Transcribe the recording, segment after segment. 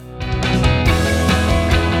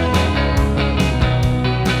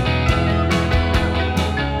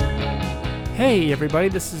Hey everybody,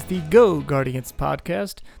 this is the Go Guardians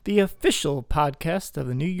podcast, the official podcast of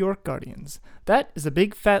the New York Guardians. That is a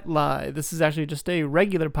big fat lie. This is actually just a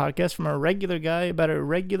regular podcast from a regular guy about a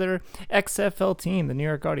regular XFL team, the New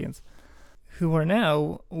York Guardians, who are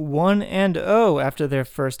now 1-0 after their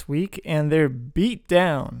first week and their beat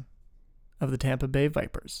down of the Tampa Bay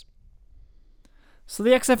Vipers. So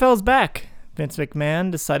the XFL is back. Vince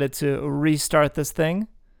McMahon decided to restart this thing.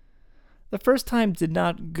 The first time did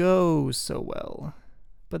not go so well.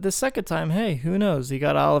 But the second time, hey, who knows? He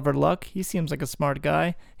got Oliver Luck. He seems like a smart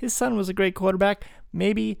guy. His son was a great quarterback.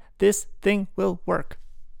 Maybe this thing will work.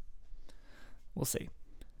 We'll see.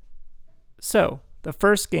 So, the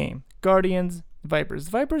first game, Guardians, Vipers.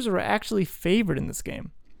 The Vipers were actually favored in this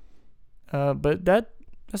game. But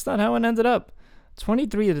that's not how it ended up.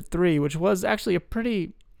 23-3, which was actually a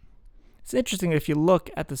pretty... It's interesting if you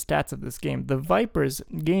look at the stats of this game. The Vipers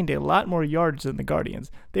gained a lot more yards than the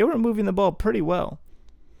Guardians. They were moving the ball pretty well.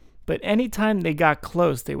 But anytime they got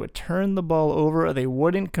close, they would turn the ball over or they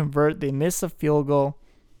wouldn't convert. They miss a field goal.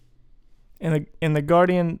 And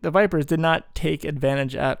the Vipers did not take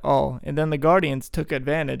advantage at all. And then the Guardians took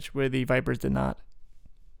advantage where the Vipers did not.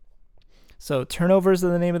 So turnovers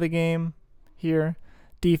are the name of the game here.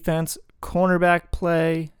 Defense, cornerback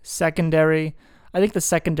play, secondary. I think the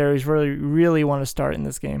secondaries really want to start in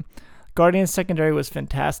this game. Guardians secondary was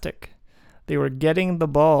fantastic. They were getting the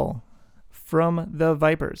ball from the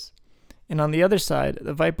Vipers. And on the other side,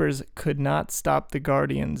 the Vipers could not stop the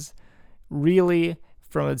Guardians really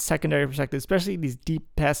from a secondary perspective, especially these deep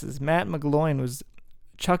passes. Matt McGloin was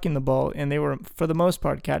chucking the ball, and they were, for the most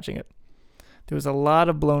part, catching it. There was a lot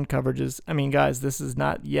of blown coverages. I mean, guys, this is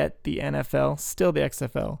not yet the NFL, still the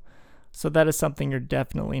XFL. So that is something you're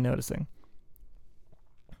definitely noticing.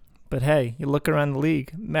 But hey, you look around the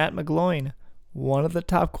league, Matt McGloin, one of the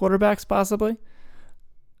top quarterbacks possibly.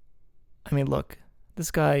 I mean, look, this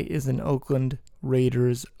guy is an Oakland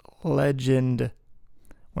Raiders legend.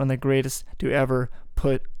 One of the greatest to ever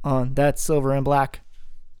put on that silver and black.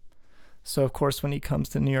 So, of course, when he comes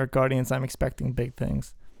to New York Guardians, I'm expecting big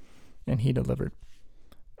things. And he delivered.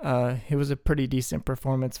 It was a pretty decent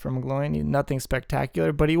performance from McGloin. Nothing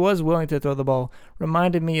spectacular, but he was willing to throw the ball.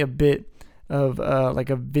 Reminded me a bit of like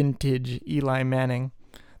a vintage Eli Manning.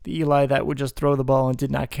 The Eli that would just throw the ball and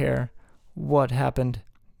did not care what happened.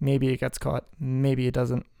 Maybe it gets caught. Maybe it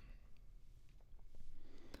doesn't.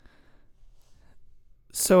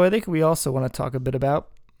 So I think we also want to talk a bit about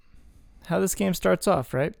how this game starts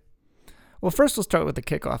off, right? Well, first we'll start with the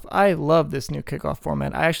kickoff. I love this new kickoff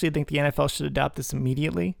format. I actually think the NFL should adopt this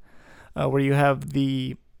immediately, where you have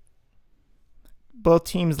both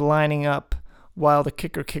teams lining up while the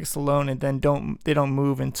kicker kicks alone, and then they don't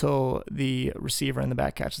move until the receiver in the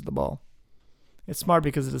back catches the ball. It's smart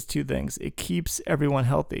because it does two things. It keeps everyone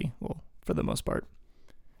healthy, well, for the most part,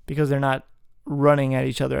 because they're not running at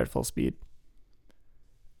each other at full speed.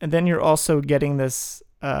 And then you're also getting this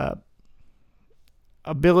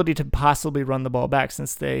ability to possibly run the ball back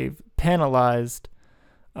since they've penalized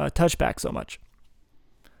touchback so much.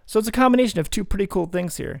 So it's a combination of two pretty cool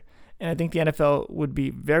things here. And I think the NFL would be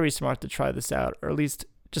very smart to try this out, or at least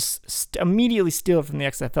just immediately steal it from the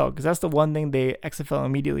XFL, because that's the one thing the XFL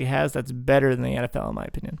immediately has that's better than the NFL, in my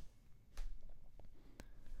opinion.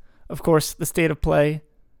 Of course, the state of play,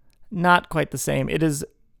 not quite the same. It is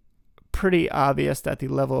pretty obvious that the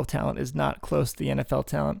level of talent is not close to the NFL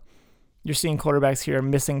talent. You're seeing quarterbacks here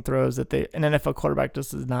missing throws that an NFL quarterback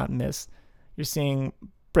just does not miss. You're seeing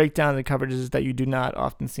breakdown in the coverages that you do not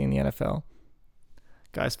often see in the NFL.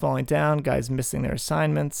 Guys falling down, guys missing their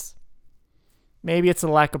assignments. Maybe it's a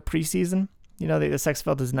lack of preseason. You know, the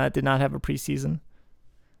XFL did not have a preseason.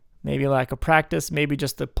 Maybe a lack of practice. Maybe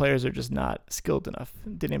just the players are just not skilled enough.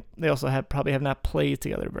 They also probably have not played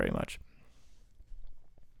together very much.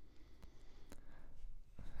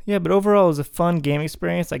 Yeah, but overall it was a fun game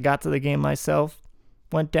experience. I got to the game myself.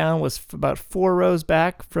 Went down, was about 4 rows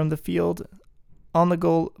back from the field, on the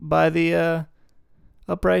goal by the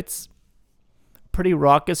uprights. Pretty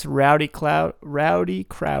raucous, rowdy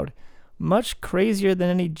crowd. Much crazier than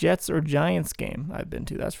any Jets or Giants game I've been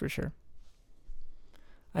to, that's for sure.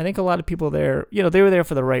 I think a lot of people there, they were there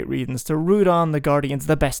for the right reasons, to root on the Guardians,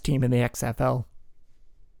 the best team in the XFL.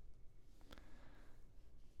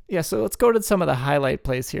 Yeah, so let's go to some of the highlight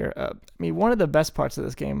plays here. One of the best parts of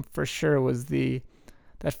this game, for sure, was that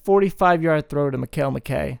 45-yard throw to Mikael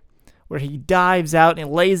McKay, where he dives out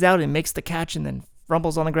and lays out and makes the catch and then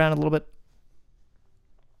rumbles on the ground a little bit.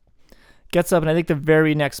 Gets up, and I think the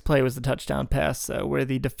very next play was the touchdown pass where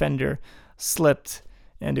the defender slipped,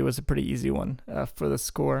 and it was a pretty easy one for the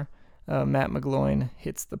score. Matt McGloin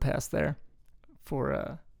hits the pass there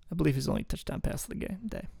for I believe he's the only touchdown pass of the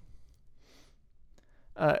day.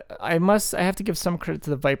 I have to give some credit to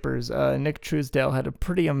the Vipers. Nick Truesdale had a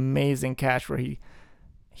pretty amazing catch where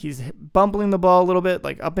he's bumbling the ball a little bit,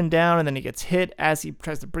 like up and down, and then he gets hit as he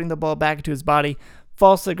tries to bring the ball back into his body,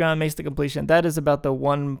 falls to the ground, makes the completion. That is about the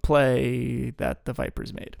one play that the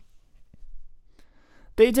Vipers made.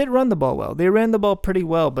 They did run the ball well. They ran the ball pretty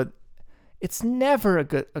well, but it's never a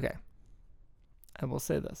good... Okay, I will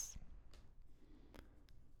say this.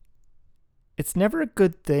 It's never a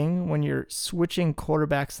good thing when you're switching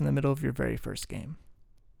quarterbacks in the middle of your very first game.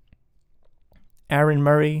 Aaron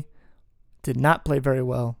Murray did not play very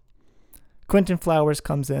well. Quentin Flowers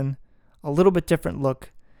comes in, a little bit different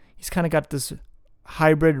look. He's kind of got this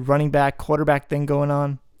hybrid running back, quarterback thing going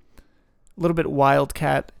on. A little bit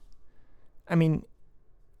wildcat. I mean,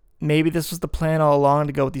 maybe this was the plan all along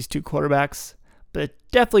to go with these two quarterbacks, but it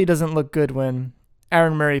definitely doesn't look good when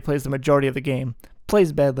Aaron Murray plays the majority of the game,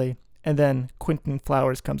 plays badly, and then Quentin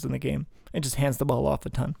Flowers comes in the game and just hands the ball off a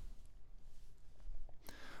ton.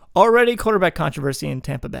 Already quarterback controversy in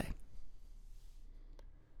Tampa Bay.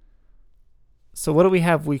 So what do we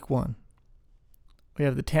have week 1? We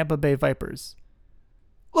have the Tampa Bay Vipers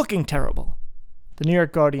looking terrible. The New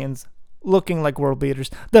York Guardians looking like world beaters,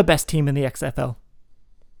 the best team in the XFL.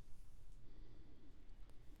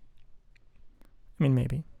 I mean,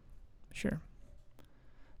 maybe. Sure.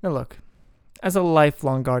 Now look, as a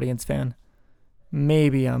lifelong Guardians fan,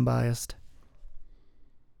 maybe I'm biased.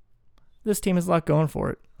 This team has a lot going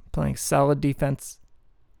for it. Playing solid defense,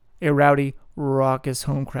 a rowdy, raucous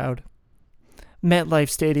home crowd, MetLife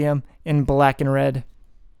Stadium in black and red.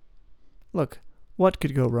 Look, what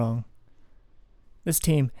could go wrong? This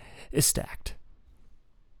team is stacked.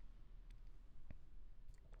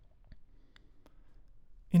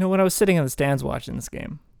 You know, when I was sitting in the stands watching this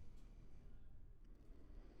game,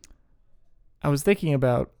 I was thinking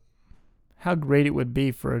about how great it would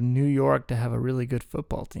be for New York to have a really good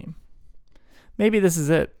football team. Maybe this is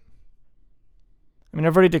it. I mean,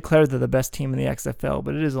 I've already declared they're the best team in the XFL,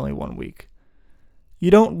 but it is only 1 week. You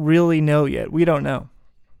don't really know yet. We don't know.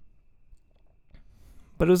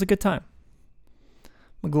 But it was a good time.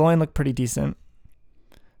 McGloin looked pretty decent.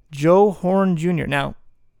 Joe Horn Jr. Now,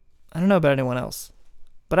 I don't know about anyone else,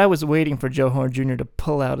 but I was waiting for Joe Horn Jr. to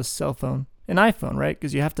pull out his cell phone. An iPhone, right?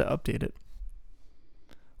 Because you have to update it.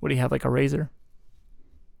 What do you have, like a Razor?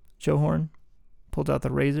 Joe Horn pulled out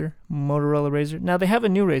the Razor, Motorola Razor. Now they have a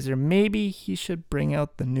new Razor. Maybe he should bring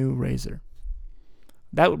out the new Razor.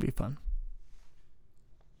 That would be fun.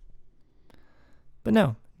 But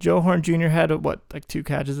no, Joe Horn Jr. had, like 2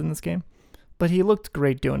 catches in this game? But he looked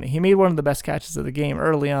great doing it. He made one of the best catches of the game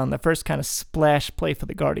early on, the first kind of splash play for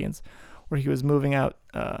the Guardians, where he was moving out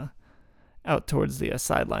towards the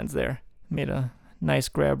sidelines there. Made a nice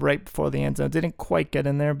grab right before the end zone. Didn't quite get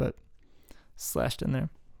in there, but slashed in there.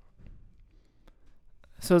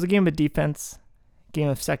 So it was a game of defense, game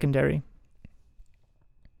of secondary,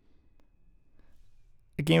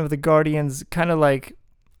 a game of the Guardians, kind of like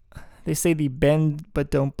they say the bend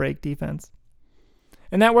but don't break defense.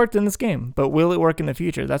 And that worked in this game, but will it work in the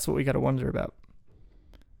future? That's what we got to wonder about.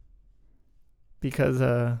 Because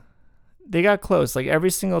they got close. Like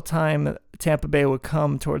every single time Tampa Bay would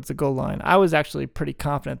come towards the goal line, I was actually pretty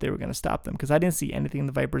confident they were going to stop them because I didn't see anything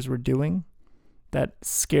the Vipers were doing that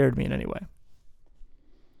scared me in any way.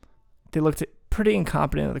 They looked pretty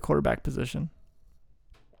incompetent at the quarterback position.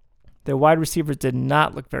 Their wide receivers did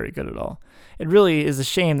not look very good at all. It really is a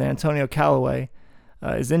shame that Antonio Callaway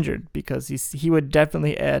is injured because he would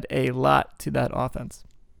definitely add a lot to that offense.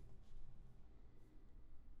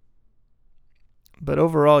 But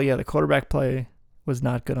overall, yeah, the quarterback play was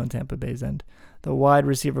not good on Tampa Bay's end. The wide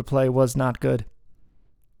receiver play was not good.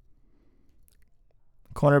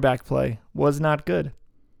 Cornerback play was not good.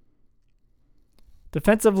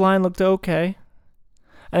 Defensive line looked okay.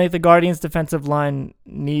 I think the Guardians' defensive line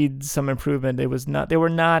needs some improvement. They were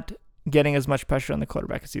not getting as much pressure on the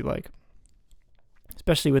quarterback as you'd like.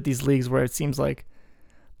 Especially with these leagues where it seems like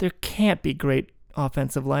there can't be great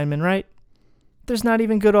offensive linemen, right? There's not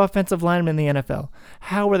even good offensive linemen in the NFL.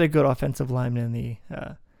 How are there good offensive linemen in the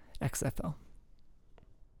XFL?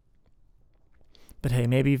 But hey,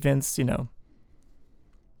 maybe Vince, knows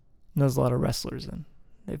a lot of wrestlers and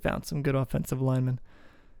they found some good offensive linemen.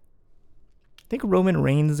 I think Roman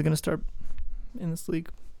Reigns is going to start in this league.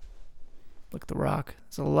 Look, The Rock.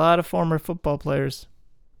 There's a lot of former football players.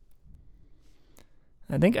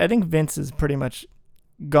 I think Vince has pretty much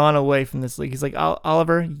gone away from this league. He's like,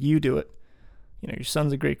 Oliver, you do it. Your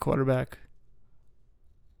son's a great quarterback.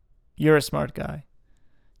 You're a smart guy.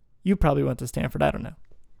 You probably went to Stanford. I don't know.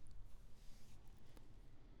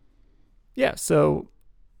 Yeah, so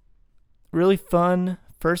really fun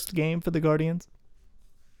first game for the Guardians.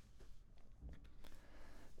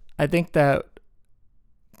 I think that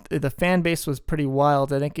the fan base was pretty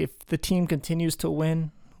wild. I think if the team continues to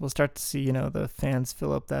win, we'll start to see, the fans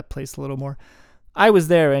fill up that place a little more. I was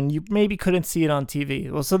there, and you maybe couldn't see it on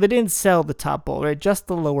TV. Well, so they didn't sell the top bowl, right? Just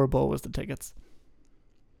the lower bowl was the tickets.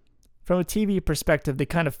 From a TV perspective, they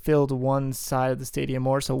kind of filled one side of the stadium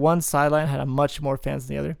more. So one sideline had much more fans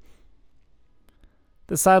than the other.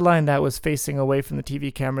 The sideline that was facing away from the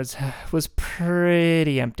TV cameras was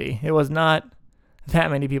pretty empty. It was not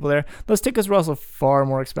that many people there. Those tickets were also far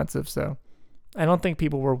more expensive, so I don't think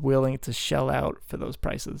people were willing to shell out for those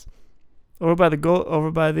prices. Over by the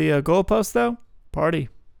goalpost, though, party.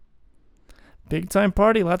 Big time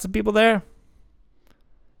party. Lots of people there.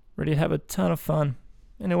 Ready to have a ton of fun.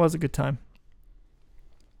 And it was a good time.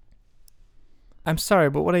 I'm sorry,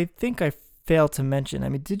 but what I think I failed to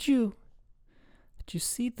mention, did you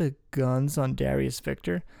see the guns on Darius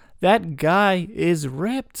Victor? That guy is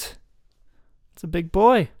ripped. It's a big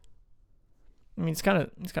boy. He's kind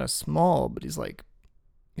of small, but he's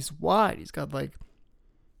wide. He's got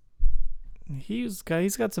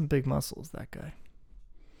some big muscles, that guy.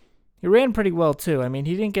 He ran pretty well too. He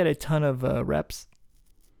didn't get a ton of reps.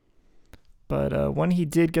 But when he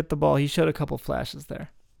did get the ball, he showed a couple flashes there.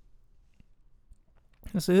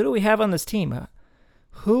 So who do we have on this team?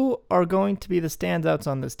 Who are going to be the standouts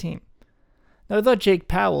on this team? Now, I thought Jake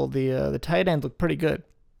Powell, the tight end, looked pretty good.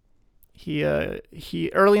 He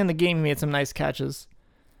early in the game, he made some nice catches.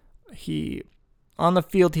 On the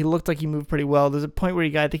field, he looked like he moved pretty well. There's a point where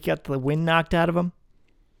I think he got the wind knocked out of him.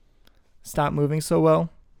 Stopped moving so well.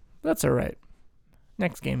 That's all right.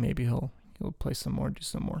 Next game, maybe he'll play some more, do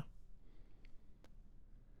some more.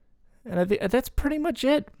 And I think that's pretty much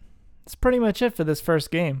it. That's pretty much it for this first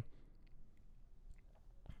game.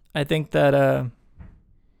 I think that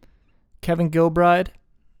Kevin Gilbride,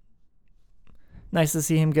 nice to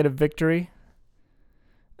see him get a victory.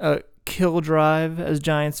 Kill drive, as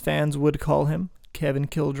Giants fans would call him. Kevin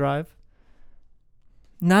Kill drive.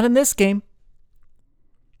 Not in this game.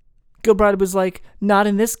 Gilbride was like, not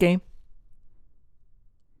in this game.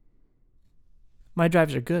 My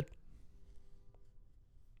drives are good.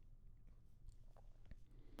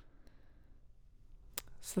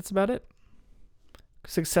 So that's about it.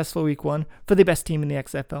 Successful week 1 for the best team in the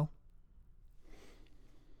XFL.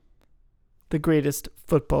 The greatest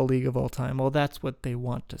football league of all time. Well, that's what they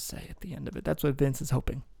want to say at the end of it. That's what Vince is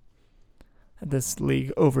hoping. This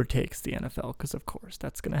league overtakes the NFL, because of course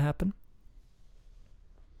that's going to happen.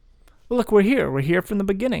 Well, look, we're here. We're here from the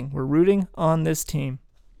beginning. We're rooting on this team.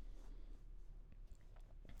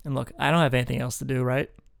 And look, I don't have anything else to do, right?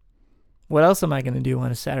 What else am I going to do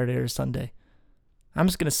on a Saturday or Sunday? I'm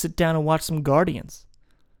just going to sit down and watch some Guardians.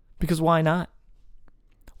 Because why not?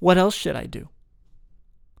 What else should I do?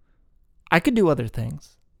 I could do other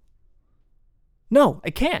things. No,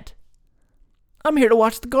 I can't. I'm here to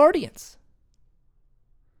watch the Guardians.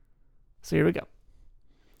 So here we go.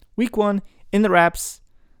 Week 1 in the wraps.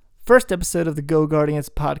 First episode of the Go Guardians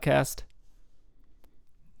podcast.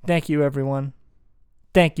 Thank you, everyone.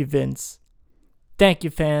 Thank you, Vince. Thank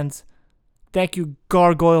you, fans. Thank you,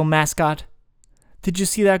 Gargoyle mascot. Did you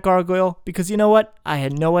see that gargoyle? Because you know what? I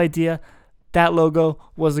had no idea that logo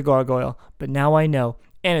was a gargoyle. But now I know.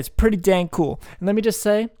 And it's pretty dang cool. And let me just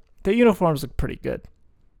say, the uniforms look pretty good.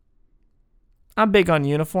 I'm big on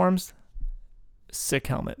uniforms. Sick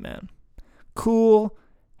helmet, man. Cool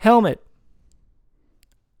helmet.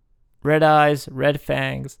 Red eyes, red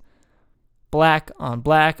fangs. Black on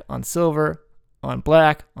silver, on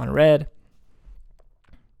black, on red.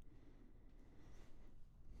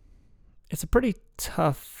 It's a pretty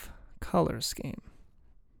tough color scheme.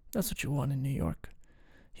 That's what you want in New York.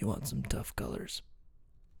 You want some tough colors.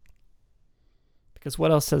 Because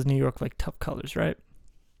what else says New York like tough colors, right?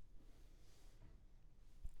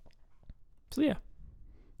 So yeah.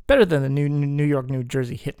 Better than the New York, New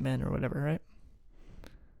Jersey Hitmen or whatever, right?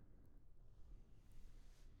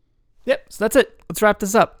 Yep, so that's it. Let's wrap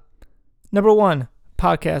this up. Number 1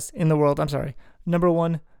 podcast in the world. I'm sorry. Number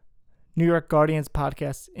 1 New York Guardians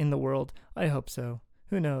podcast in the world. I hope so.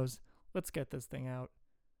 Who knows? Let's get this thing out.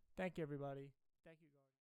 Thank you, everybody.